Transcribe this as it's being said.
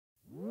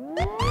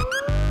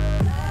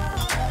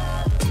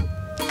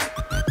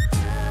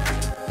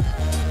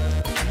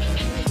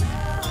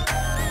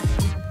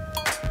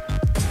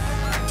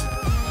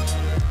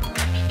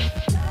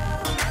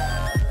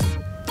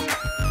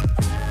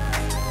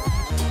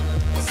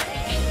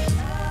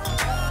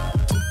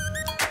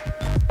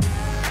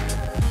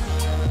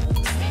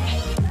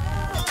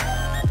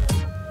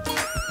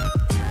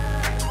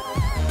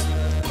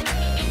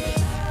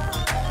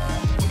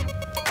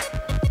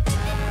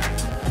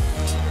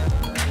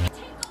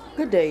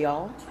Good day,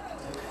 y'all.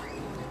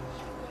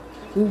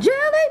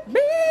 Jelly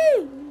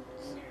beans,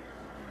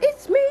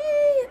 it's me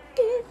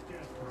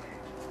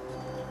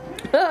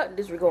again.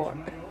 Disregard.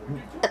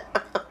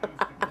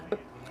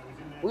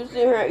 We sitting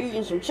here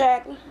eating some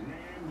chicken.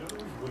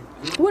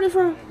 What is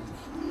from?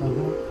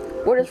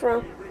 What is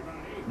from?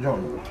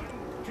 Jordan.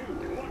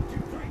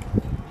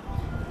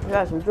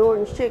 Got some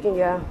Jordan's chicken,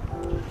 y'all.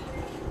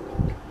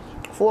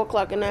 4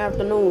 o'clock in the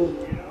afternoon.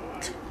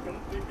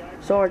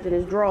 Sergeant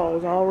is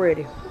draws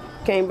already.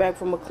 Came back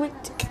from a clinic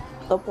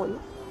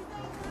appointment.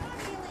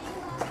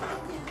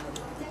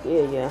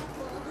 Yeah.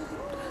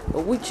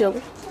 But we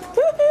chillin'.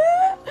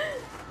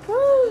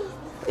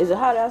 Is it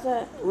hot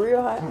outside?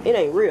 Real hot? It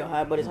ain't real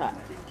hot, but it's hot.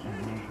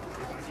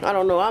 I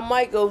don't know. I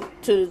might go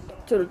to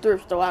the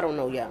thrift store. I don't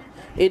know, y'all.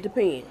 It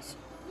depends.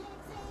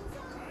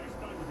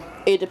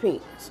 It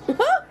depends.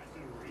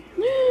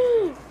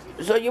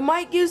 So you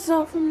might get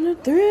some from the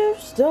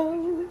thrift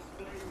store.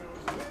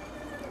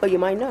 Or you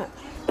might not.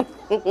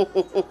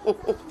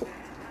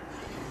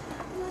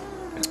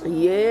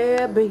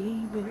 Yeah,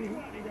 baby.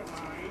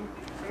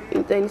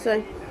 Anything to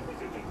say?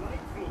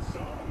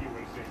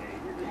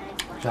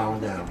 Chow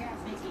down.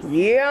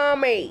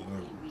 Yummy.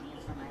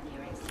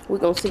 We're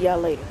gonna see y'all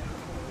later.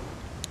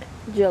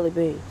 Jelly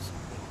beans.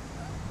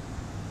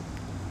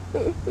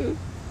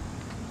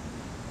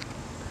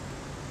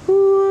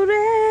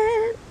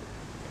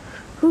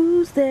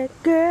 Who's that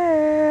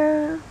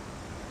girl?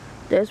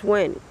 That's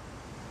Wendy.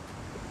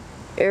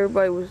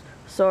 Everybody was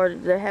sorry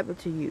that happened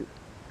to you.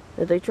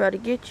 That they tried to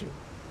get you.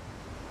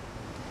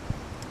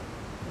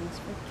 Thanks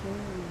for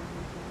caring,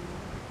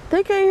 everybody.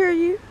 They can't hear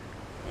you.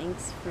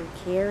 Thanks for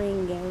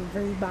caring,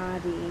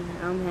 everybody.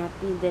 I'm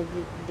happy that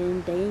they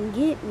didn't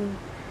get me.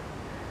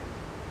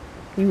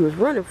 You was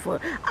running for.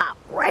 I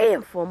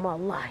ran for my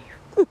life.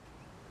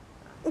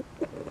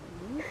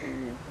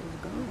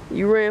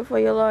 You ran for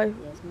your life?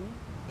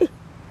 Yes,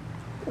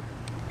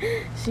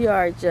 ma'am. She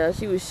alright, y'all.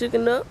 She was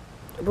shooken up,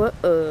 but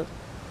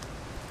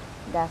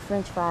Got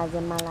French fries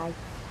in my life.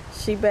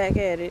 she back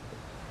at it,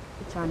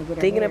 Trying to get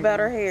her thinking hair about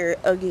her done. hair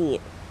again.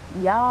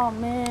 Y'all,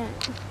 man.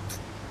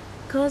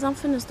 Cause I'm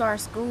finna start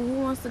school.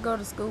 Who wants to go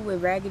to school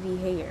with raggedy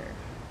hair?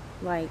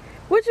 Like,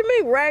 What you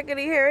mean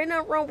raggedy hair? Ain't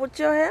nothing wrong with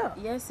your hair.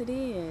 yes, it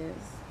is.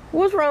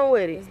 What's wrong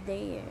with It's it?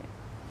 dead.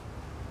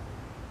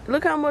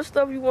 Look how much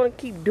stuff you want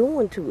to keep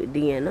doing to it,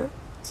 Deanna.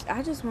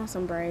 I just want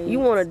some braids. You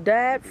want to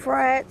dye it,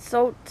 fry it,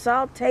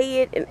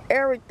 saute it, and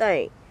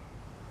everything.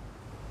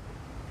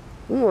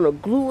 You want to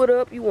glue it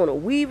up. You want to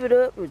weave it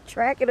up,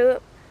 retract it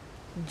up.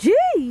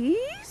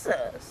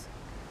 Jesus.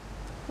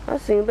 I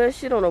seen that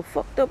shit on a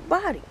fucked up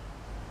body.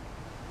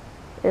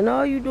 And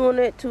all you doing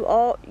that to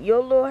all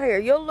your little hair.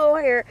 Your little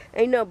hair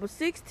ain't nothing but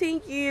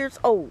 16 years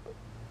old.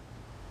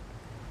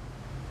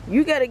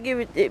 You got to give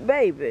it,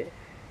 baby.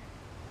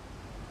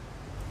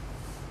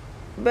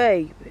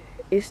 Baby,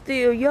 it's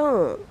still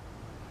young.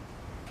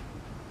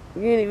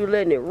 You ain't even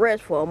letting it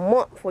rest for a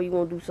month before you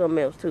want to do something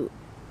else to it.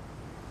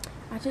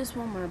 I just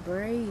want my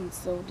braids,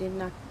 so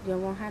then you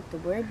won't have to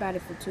worry about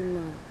it for 2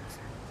 months.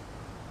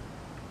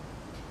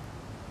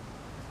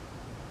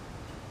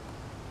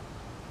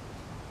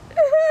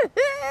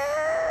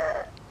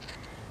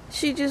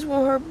 She just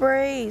want her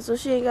braids, so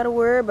she ain't got to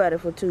worry about it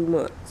for 2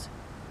 months.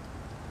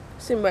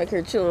 Sitting back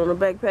here chilling on the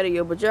back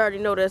patio, but you already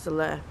know that's a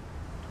lie.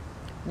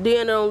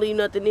 Then don't leave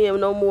nothing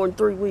in no more than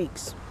 3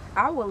 weeks.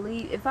 I will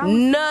leave if I was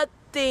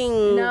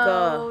Nothing.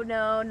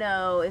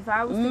 No. If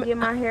I was to get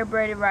my hair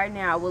braided right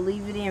now, I will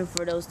leave it in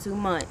for those 2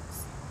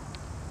 months.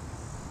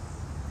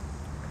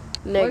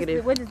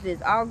 Negative. What is this?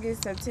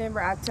 August,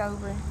 September,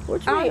 October?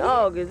 What you mean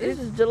August? This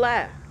is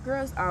July.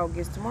 Girl, it's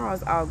August.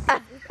 Tomorrow's August.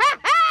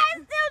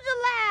 It's still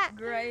July.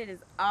 Girl, it is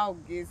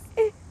August.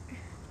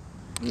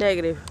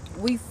 Negative.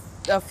 We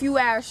a few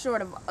hours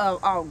short of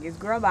August.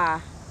 Girl,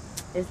 bye.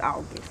 It's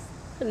August.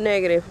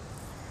 Negative.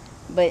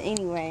 But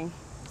anyway,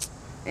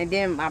 and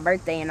then my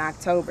birthday in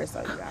October,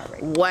 so you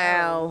already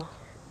Wow.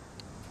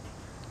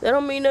 That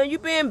don't mean nothing. You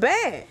being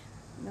bad.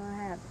 No, I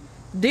haven't.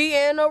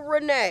 Deanna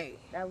Renee.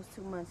 That was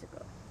 2 months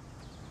ago.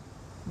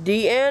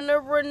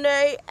 Deanna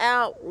Renee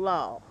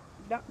Outlaw.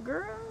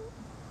 Girl,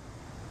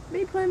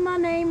 be putting my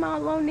name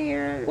all on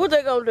there. What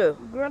they gonna do?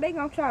 Girl, they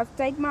gonna try to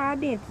take my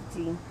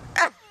identity.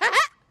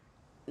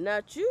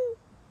 Not you.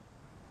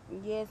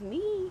 Yes,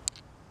 me.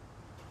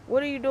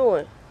 What are you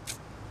doing?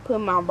 Put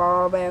my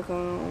ball back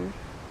on.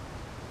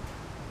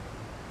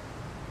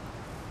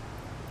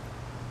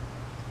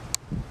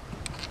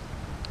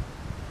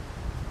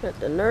 Got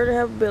the nerve to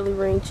have a belly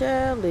ring,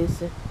 child.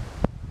 Listen.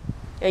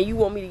 And you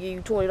want me to give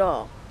you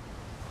 $20?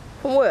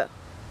 From where?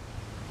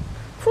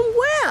 From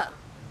where?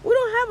 We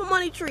don't have a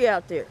money tree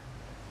out there.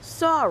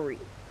 Sorry.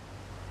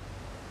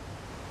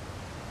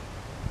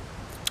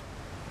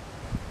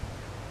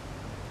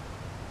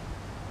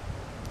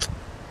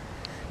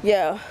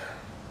 Yeah.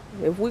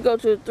 If we go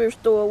to the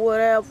thrift store or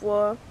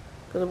whatever,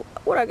 because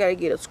what I gotta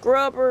get, a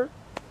scrubber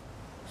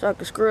so I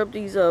can scrub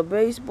these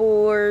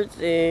baseboards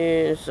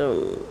and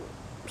some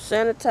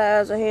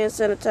sanitizer, hand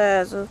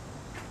sanitizer,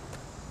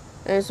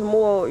 and some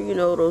more, you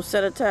know, those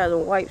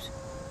sanitizing wipes.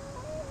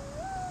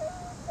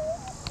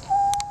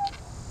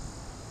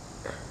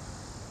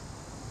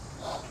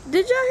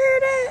 Did y'all hear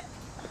that?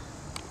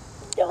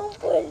 Don't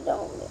put it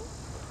on me.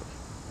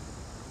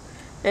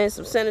 And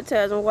some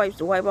sanitizing wipes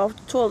to wipe off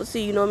the toilet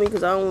seat, you know what I mean?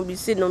 Because I don't want to be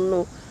sitting on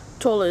no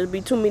toilet. It'd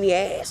be too many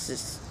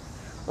asses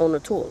on the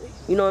toilet.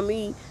 You know what I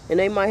mean? And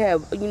they might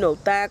have, you know,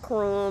 thigh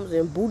crumbs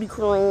and booty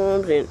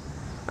crumbs. And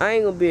I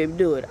ain't going to be able to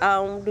do it. I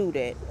don't do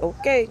that.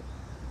 Okay?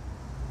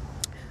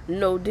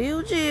 No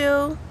deal,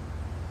 Jill.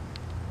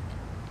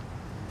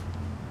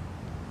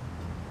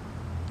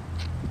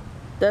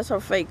 That's her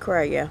fake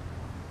cry, yeah.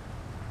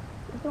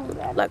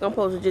 Like I'm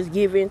supposed to just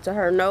give in to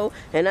her no.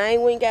 And I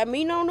ain't got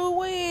me no new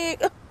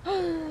wig.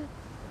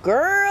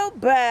 Girl,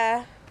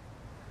 bye.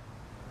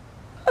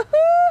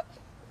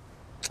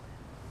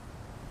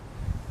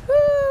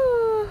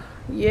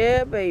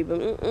 Yeah,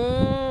 baby.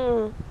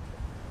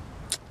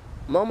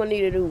 Mama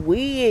need a new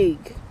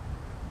wig.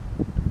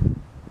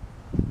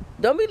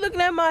 Don't be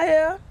looking at my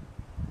hair.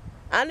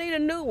 I need a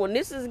new one.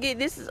 This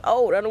is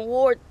old. I done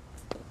wore it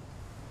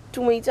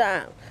too many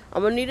times.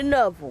 I'm gonna need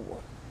another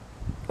one.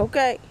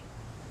 Okay?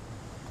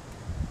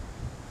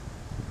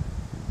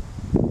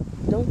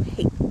 Don't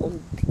hate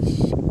on this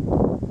shit.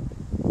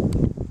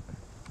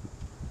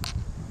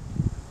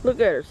 Look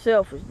at her,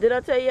 selfish. Did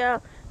I tell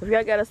y'all, if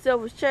y'all got a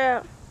selfish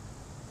child,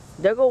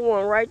 there go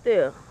one right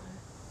there.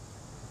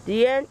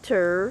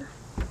 Deanna,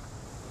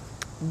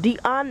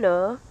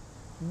 Diana,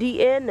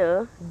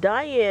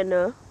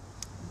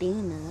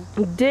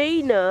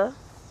 Dina.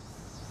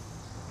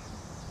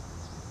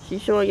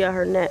 She's showing y'all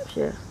her naps,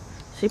 yeah.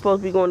 She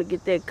supposed to be going to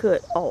get that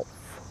cut off.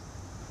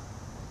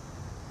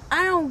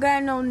 I don't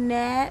got no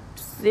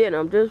naps. Then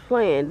I'm just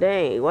playing.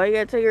 Dang, why you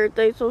gotta take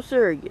everything so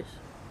serious?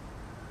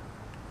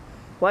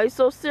 Why you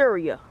so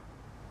serious?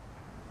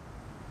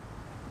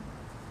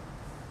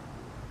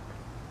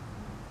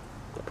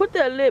 Put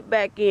that lip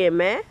back in,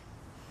 man.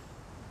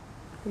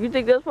 You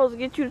think that's supposed to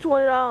get you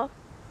 $20? How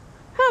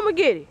I'ma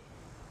get it?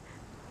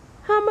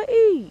 How I'ma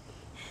eat?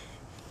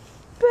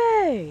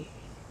 Babe,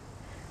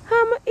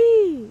 how I'ma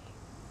eat?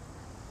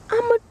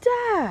 I'ma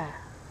die.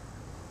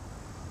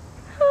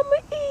 How I'ma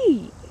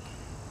eat?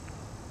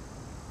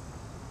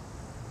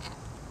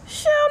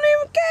 She don't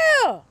even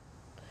care.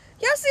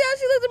 Y'all see how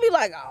she looked at me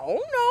like, I don't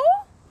know.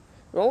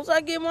 As long as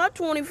I get my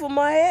 20 for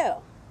my hair.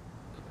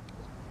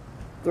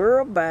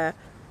 Girl, bye.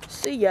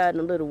 See y'all in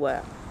a little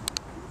while.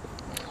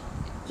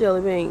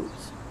 Jelly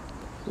beans.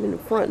 I'm in the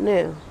front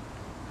now.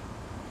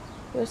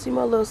 Y'all see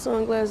my little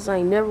sunglasses? I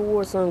ain't never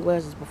wore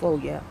sunglasses before,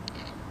 y'all.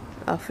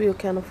 I feel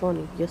kind of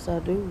funny. Yes, I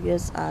do.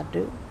 Yes, I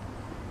do.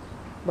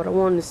 But I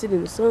wanted to sit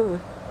in the sun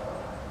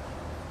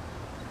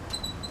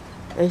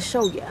and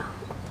show y'all.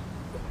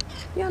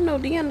 Y'all know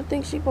Deanna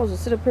thinks she's supposed to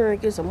sit up here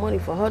and get some money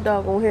for her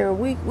doggone hair.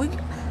 We,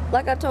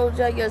 like I told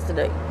y'all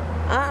yesterday,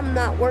 I'm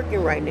not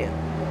working right now.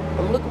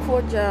 I'm looking for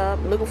a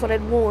job, looking for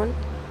that one.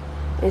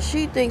 And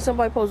she thinks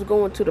somebody supposed to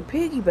go into the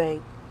piggy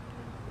bank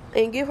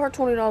and give her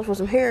 $20 for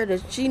some hair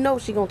that she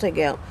knows she gonna take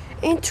out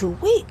in 2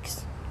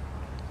 weeks.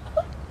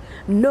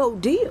 No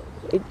deal.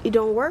 It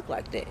don't work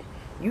like that.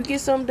 You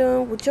get something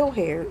done with your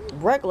hair,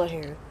 regular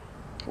hair,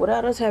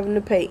 without us having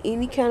to pay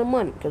any kind of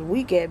money, because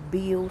we got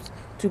bills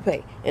to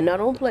pay. And I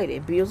don't play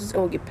that. Bills is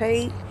gonna get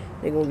paid.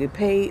 They're gonna get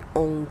paid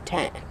on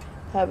time.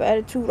 Have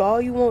attitude all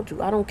you want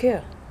to. I don't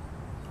care.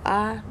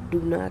 I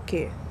do not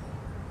care.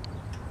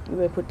 You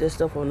better put that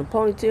stuff on the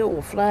ponytail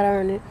or flat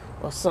iron it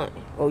or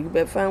something. Or you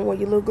better find one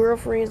of your little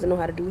girlfriends that know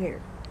how to do hair.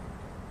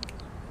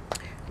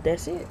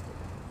 That's it.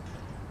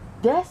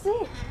 That's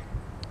it.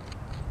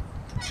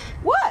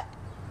 What?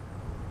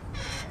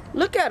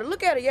 Look at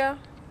her, y'all.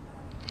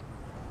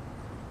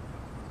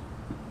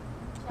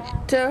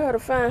 Tell her to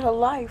find her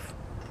life.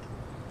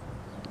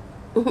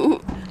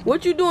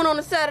 What you doing on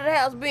the side of the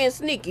house being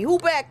sneaky? Who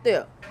back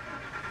there?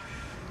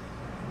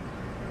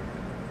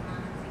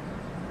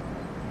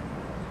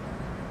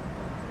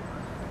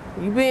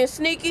 You being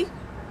sneaky?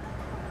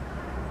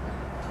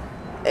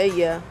 Hey,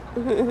 yeah.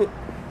 You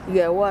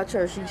gotta watch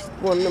her. She's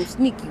one of them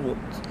sneaky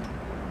ones.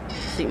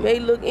 She may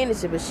look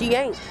innocent, but she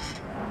ain't.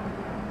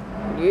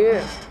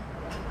 Yeah.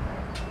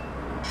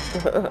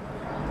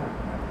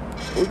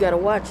 We gotta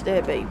watch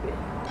that, baby.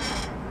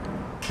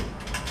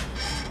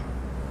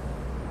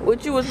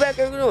 What you was back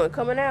there doing?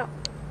 Coming out?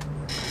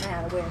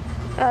 Out of where?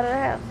 Out of the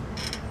house.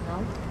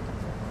 No.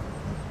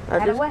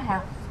 Out of what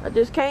house? I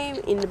just came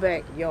in the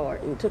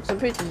backyard and took some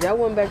pictures. Y'all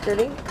wasn't back there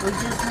then? We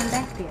just went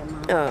back there,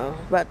 Mom. Oh,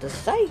 about to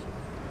say.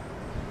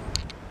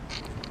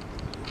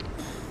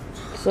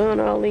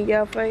 Sun all in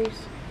y'all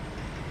face.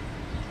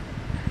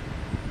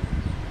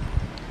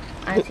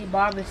 Auntie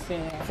Barbara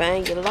said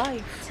Find your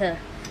life. to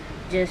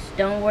just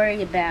don't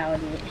worry about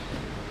it.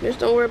 Just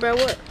don't worry about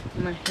what?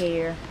 My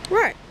hair.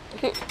 Right.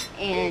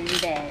 And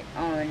that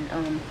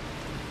on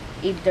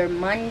either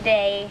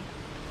Monday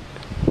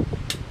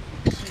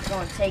she's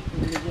gonna take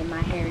me to get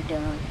my hair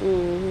done.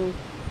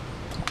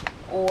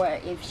 Mm-hmm. Or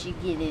if she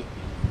get it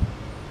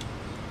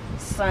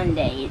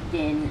Sunday,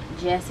 then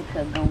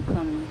Jessica gonna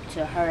come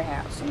to her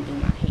house and do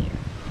my hair.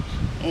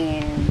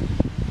 And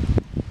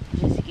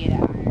just get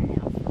an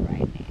iron out for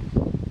right now.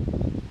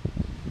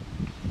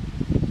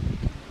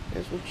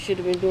 That's what should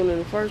have been doing it in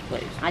the first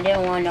place. I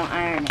didn't want no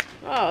iron.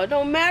 Oh, it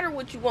don't matter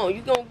what you want.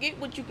 You gonna get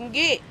what you can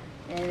get.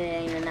 And it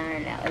ain't an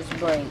iron out. It's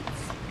braids.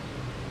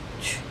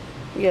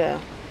 Yeah.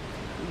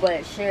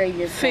 But Sherry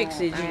just Fix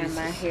gonna it, iron Jesus.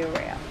 my hair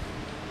out.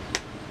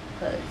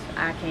 Because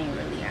I can't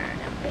really iron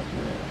out that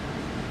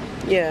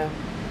good. Yeah.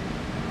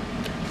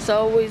 It's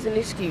always an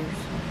excuse.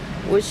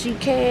 What she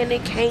can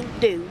and can't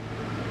do.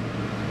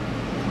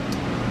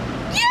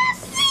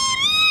 Yes,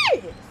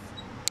 it is.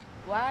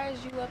 Why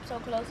is you up so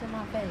close in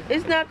my face?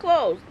 It's not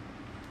closed.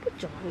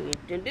 Put your hand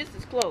in. This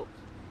is closed.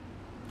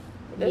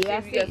 Let's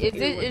Yeah, see if you got some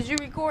viewers. is you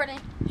recording?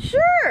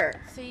 Sure.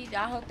 See,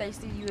 I hope they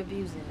see you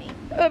abusing me.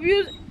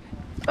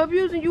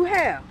 Abusing you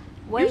how?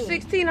 Wait. You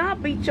 16, I'll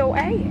beat your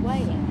ass.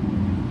 Wait.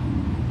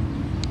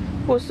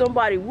 Well,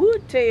 somebody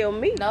would tell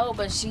me. No,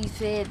 but she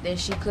said that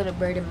she could have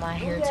braided my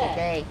hair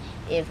today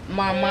if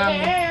my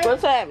mama,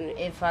 What's happening?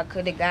 if I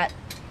could have got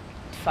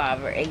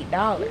 $5 or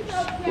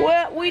 $8.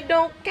 Well, we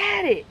don't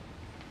got it.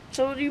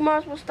 So you might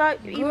as well start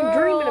even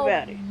dreaming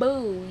about it.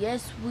 Boo,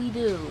 yes we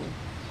do.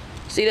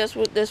 See, that's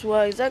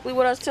why exactly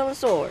what I was telling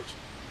Sarge.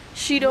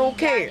 She don't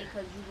care.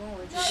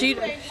 She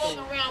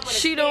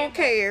don't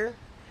care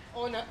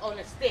On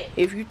a stick.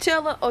 if you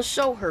tell her or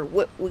show her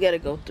what we gotta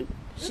go through.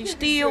 She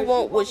still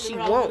want what she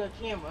want.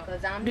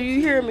 Cause I'm Do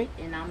you hear me?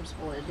 And I'm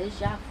spoiled. This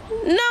y'all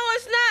fault. No,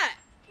 it's not.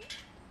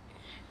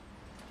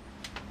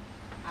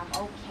 I'm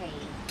okay.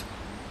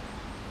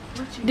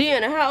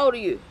 Deanna, how old are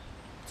you?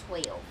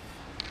 12.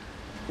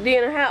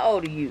 Deanna, how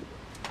old are you?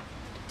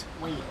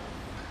 12.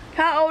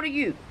 How old are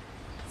you?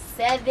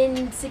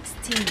 7,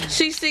 16.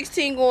 She's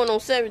 16 going on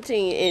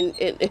 17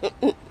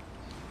 and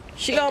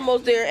she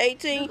almost there,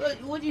 18.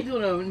 What you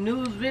doing, a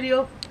news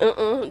video? Doing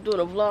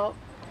a vlog.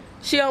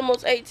 She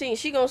almost 18.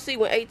 She gonna see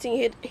when 18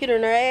 hit her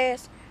in her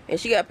ass and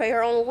she gotta pay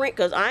her own rent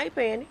cause I ain't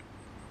paying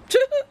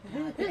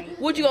it.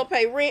 What you gonna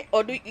pay, rent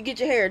or do you get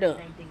your hair done?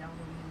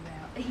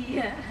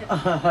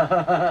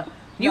 Yeah.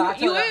 You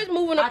is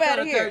moving up out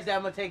of here. Thursday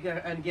I'm gonna take her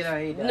and get her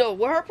hair done. No,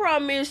 well her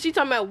problem is she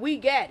talking about we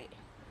got it.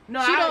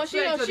 No,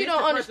 She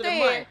don't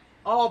understand.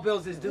 All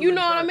bills is due. You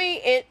know what I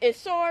mean? And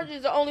Sarge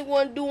is the only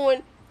one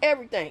doing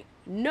everything.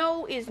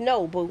 No is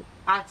no, boo.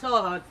 I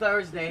told her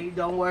Thursday,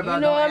 don't worry about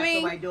You know no what I ass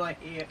mean? somebody doing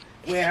hair,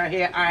 wear her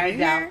hair ironed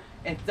You out. hear?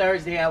 And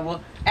Thursday I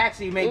will,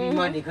 actually maybe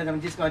Monday, because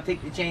I'm just going to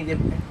take the change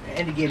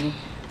and to give me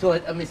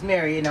to Miss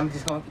Mary, and I'm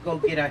just going to go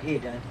get her hair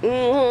done.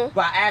 Mm-hmm.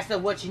 But I asked her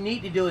what you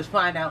need to do is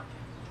find out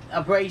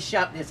a braid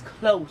shop that's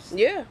close.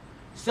 Yeah.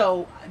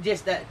 So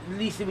just that, at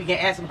least we can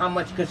ask them how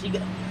much, because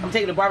I'm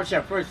taking the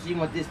barbershop first, she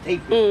wants this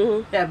tape.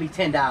 Mm-hmm. That'll be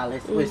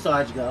 $10 where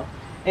Sarge go.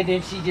 And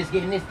then she just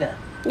getting this done.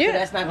 Yeah. So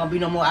that's not going to be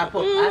no more. I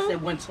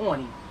said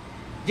 120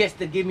 just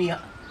to give me,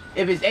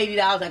 if it's $80,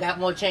 I got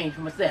more change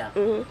for myself.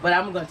 But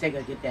I'm going to take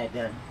her to get that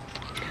done.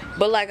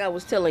 But like I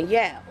was telling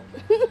Yao,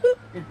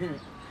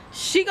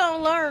 she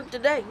gonna learn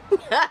today.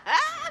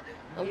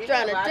 I'm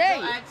trying to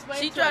tell you.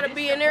 She trying to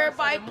be in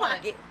everybody's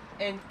pocket.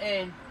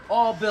 And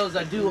all bills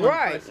are due.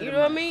 Right. You know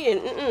what I mean?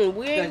 And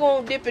we ain't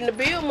gonna dip in the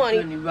bill money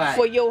Right.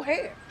 for your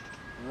hair.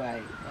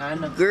 Right. I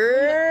know.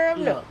 Girl,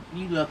 no. Look,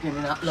 you looking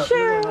and I look.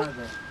 Sure. Look.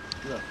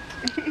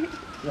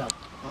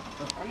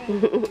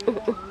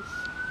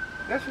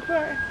 That's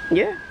okay.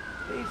 Yeah.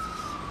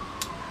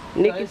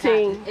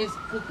 Nicotine. It's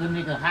cooking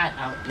nigga hot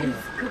out here.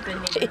 Cooking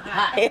nigga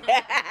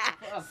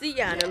hot. See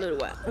y'all in a little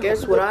while.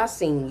 Guess what I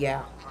seen,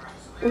 y'all?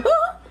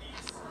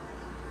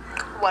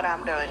 What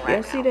I'm doing right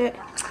Y'all see that?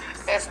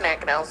 now is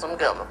snacking on some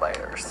gummy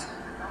bears.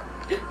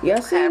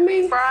 Y'all see Happy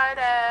me?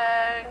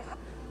 Friday.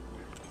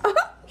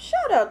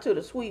 Shout out to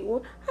the sweet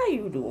one. How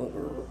you doing,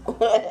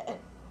 girl?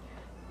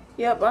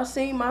 Yep, I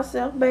seen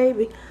myself,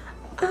 baby.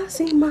 I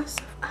seen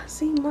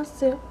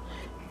myself.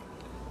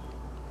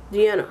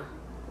 Deanna,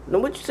 know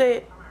what you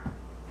said?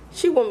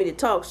 She want me to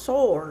talk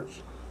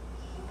Sarge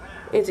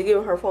into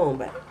giving her phone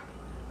back.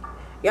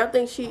 Y'all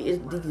think she is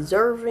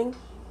deserving?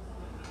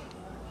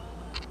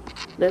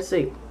 Let's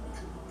see.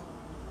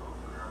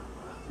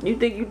 You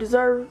think you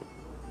deserve?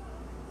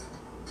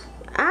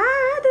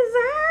 I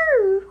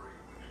deserve.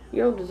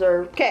 You don't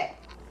deserve. Cat.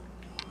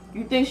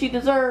 You think she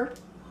deserve?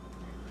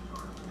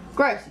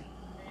 Gracie.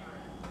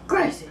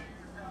 Gracie.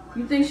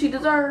 You think she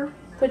deserve?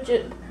 Put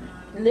your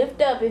lift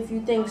up if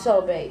you think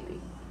so, baby.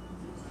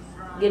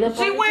 Get up.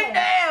 She on the went table.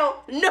 down.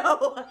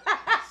 No.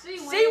 She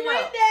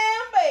went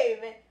down,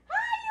 baby.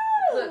 How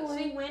you doing? Look,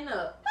 she went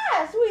up.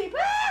 Hi, sweet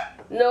pie.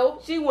 No,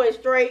 she went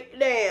straight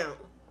down.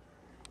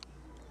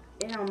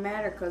 It don't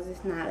matter because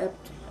it's not up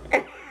to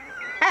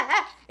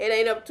It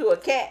ain't up to a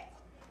cat.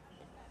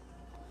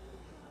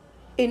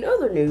 In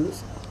other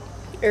news,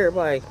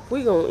 everybody,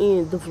 we gonna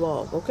end the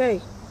vlog,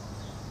 okay?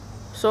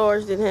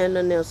 Sarge didn't have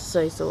nothing else to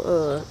say,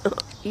 so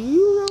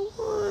you know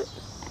what?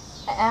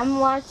 I'm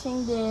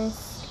watching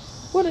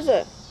this. What is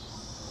that?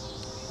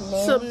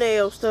 Nails. Some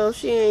nail stuff.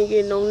 She ain't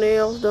getting no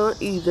nails done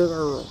either,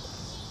 girl.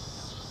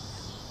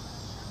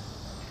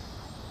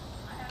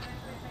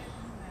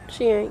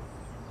 She ain't.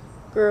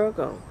 Girl,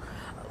 go.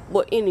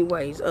 But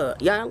anyways,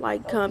 y'all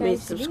like, comment,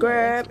 so you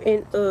subscribe,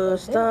 and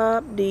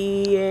stop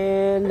the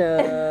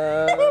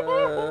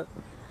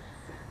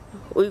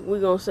we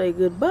gonna say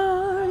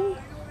goodbye.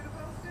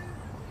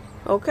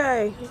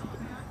 Okay.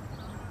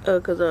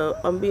 Cause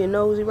I'm being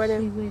nosy right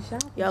now.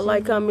 Y'all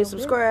like, comment,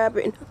 subscribe,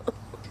 and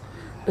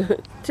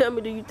tell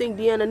me, do you think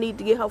Deanna need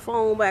to get her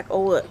phone back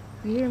or what?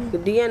 You hear me?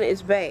 'Cause Deanna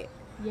is bad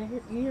Yeah,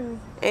 you hear me?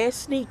 and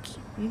sneaky.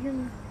 You hear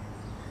me?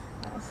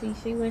 I see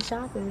she went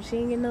shopping, but she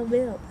ain't get no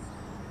bill.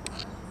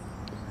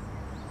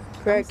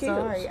 I'm Crack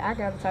sorry, I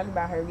gotta talk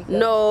about her because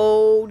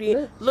No,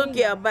 look, Look,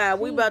 she y'all, bye.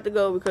 We she- about to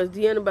go because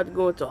Deanna about to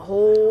go into a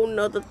whole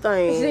nother she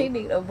thing.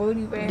 need a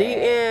booty bag.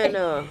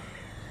 Deanna.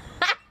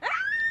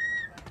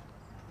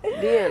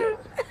 Deanna.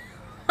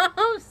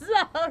 I'm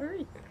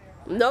sorry.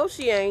 No,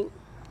 she ain't.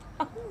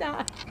 I'm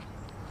not.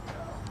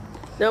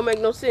 That don't make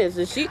no sense.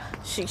 And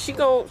she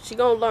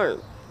gonna learn.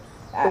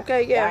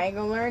 Okay, yeah. I ain't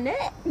gonna learn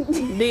that.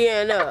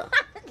 Deanna.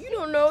 You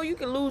don't know you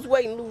can lose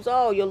weight and lose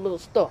all your little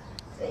stuff.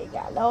 They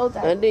got no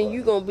time. And then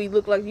you gonna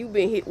look like you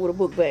been hit with a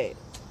book bag.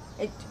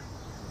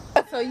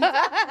 So you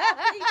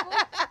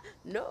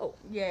No.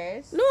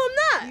 Yes. No,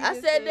 I'm You not. I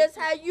just said said- that's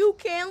how you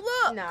can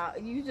look. No,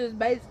 you just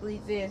basically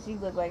said she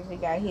looked like she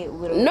got hit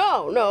with a.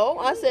 No.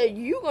 I said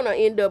you gonna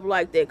end up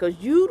like that because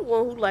you the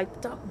one who like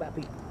to talk about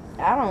people.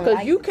 I don't. Because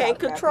like you to can't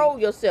talk about control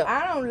people. yourself.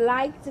 I don't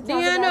like to talk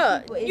about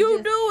Deanna, people. It you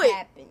just do it.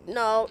 happens.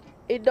 No,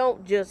 it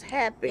don't just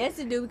happen. Yes,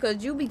 it do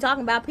because you be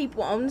talking about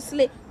people on the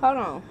slip. Hold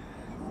on.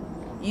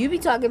 You be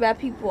talking about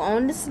people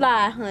on the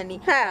slide, honey.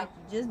 How?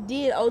 You just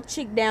did old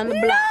chick down the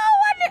No, block.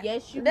 I didn't.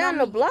 Yes, you Down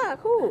the mommy. block?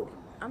 Who?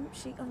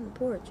 She on the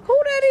porch.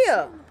 Who that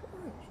is?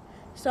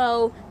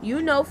 So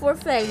you know for a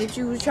fact that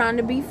you was trying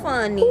to be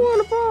funny. Who on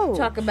the phone?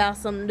 Talk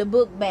about the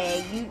book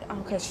bag.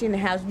 Okay, she in the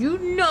house. You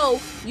know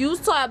you was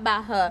talking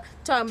about her,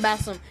 talking about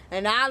some,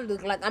 and I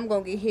look like I'm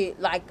gonna get hit,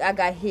 like I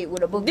got hit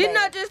with a book Didn't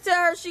I bag. just tell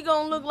her she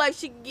gonna look like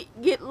she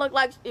look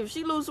like if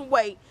she lose some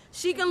weight,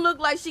 she can look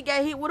like she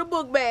got hit with a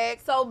book bag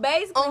So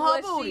basically, on her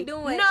what booty. she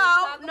doing? No, is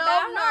talk no. about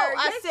her.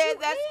 I Yes, said you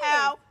that's is.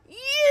 how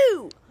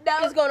you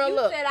No, is gonna you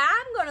look. said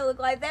I'm gonna look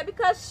like that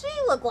because she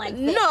looked like that.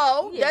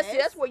 No, Yes.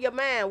 that's where your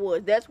mind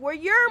was. That's where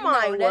your No,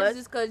 mind that's was.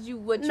 just because you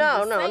what you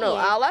No. was saying.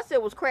 All I said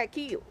was crack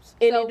heels.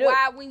 And So it do.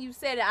 why when you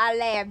said it, I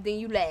laughed, then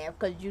you laughed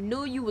because you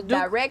knew you was Do-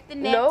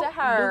 directing that no, to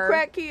her. do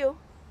crack heel.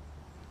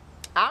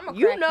 I'm a crack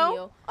You know.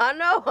 heel. I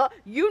know.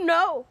 You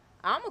know.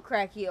 I'm a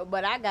crack heel,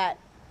 but I got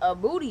a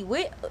booty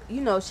with,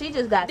 she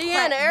just got Deanna,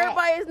 crack back.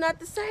 everybody is not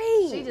the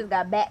same. She just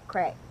got back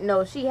crack.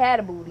 No, she had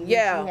a booty.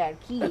 Yeah. She had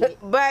a kid.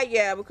 But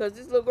yeah, because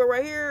this little girl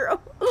right here,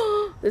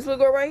 this little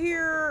girl right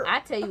here, I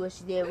tell you what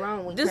she did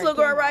wrong. When you this turned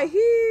little girl the camera right off.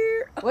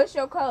 here. What's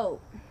your code?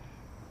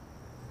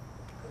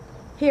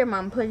 Here,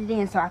 Mom, put it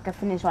in so I can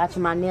finish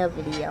watching my nail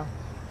video.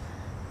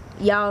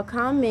 Y'all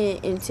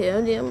comment and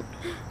tell them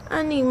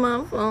I need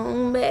my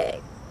phone back.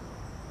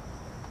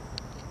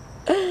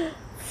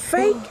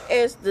 Fake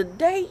as the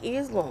day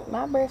is long.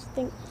 My breast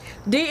stink.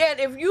 Then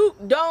if you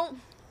don't,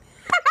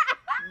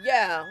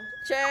 yeah,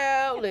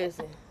 child,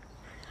 listen.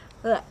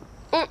 Look,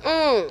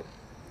 Mm-mm. it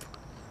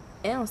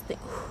don't stink.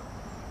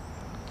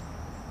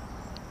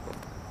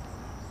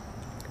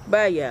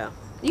 Bye, y'all.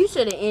 You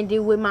should have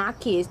ended with my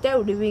kids. That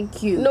would have been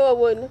cute. No, it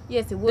wouldn't.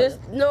 Yes, it would. This,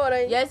 no, it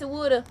ain't. Yes, it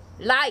would have.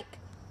 Like.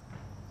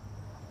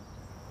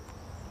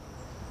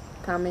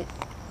 Comment.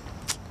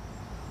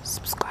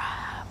 Subscribe.